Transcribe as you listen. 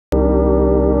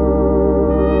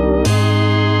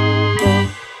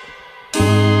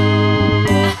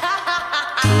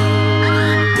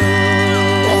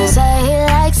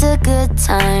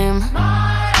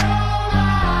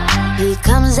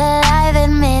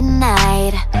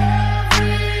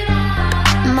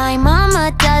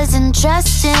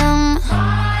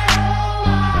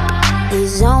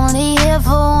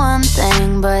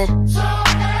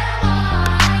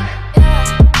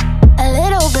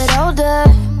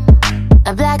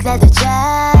a black leather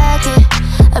jacket,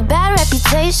 a bad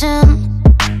reputation,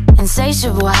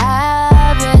 insatiable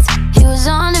habits. He was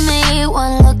on to me,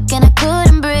 one look and I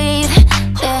couldn't breathe.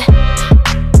 Yeah,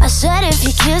 I said if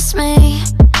he kissed me,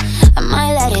 I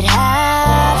might let it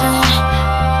happen.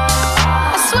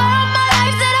 I swear on my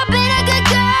life that I've been a good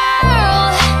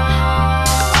girl.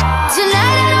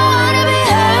 Tonight I don't wanna be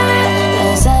hurt.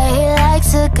 They say he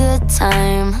likes a good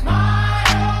time.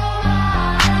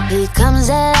 He comes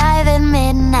alive at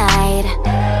midnight.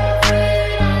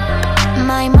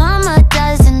 My mama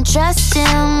doesn't trust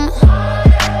him.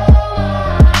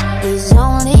 He's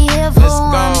only here for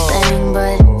one thing,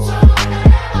 but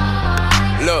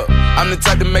look, I'm the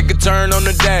type to make a turn on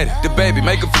the daddy. The baby,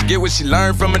 make her forget what she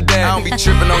learned from her dad. I don't be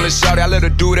tripping on this shawty, I let her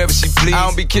do whatever she please. I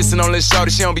don't be kissing on this shawty,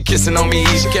 she don't be kissing on me.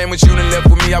 She came with you and left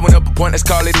with me, I went up a point, let's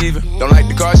call it even. Don't like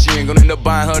the car, she ain't gonna end up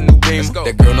buying her a new Beamer.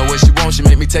 That girl know what she wants, she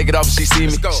make me take it off if she see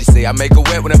me. She say I make her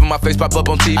wet whenever my face pop up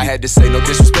on TV. I had to say no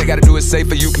disrespect, gotta do it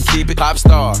safer, you can keep it. Pop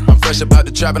star, I'm fresh about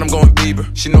the trap and I'm going Bieber.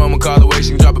 She know I'ma call away, she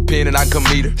can drop a pin and I can come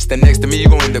meet her. Stand next to me, you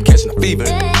gon' end up catching a fever.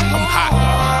 I'm hot.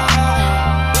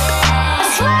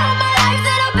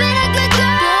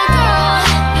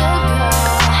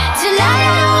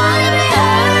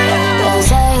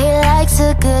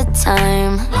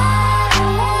 Time.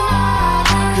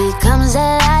 He comes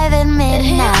alive at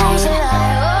midnight.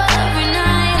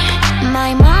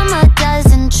 My mama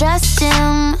doesn't trust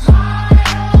him.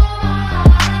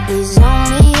 He's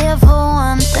only here for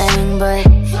one thing, but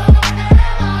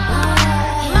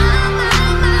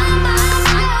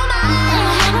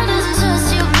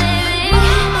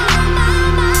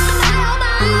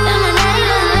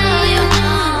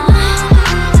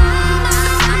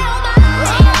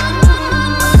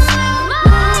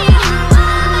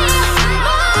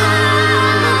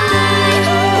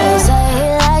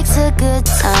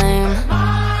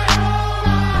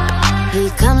he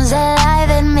comes alive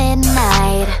at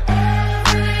midnight.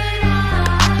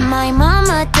 My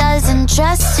mama doesn't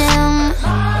trust him.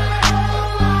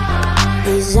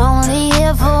 He's only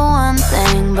here for one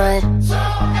thing, but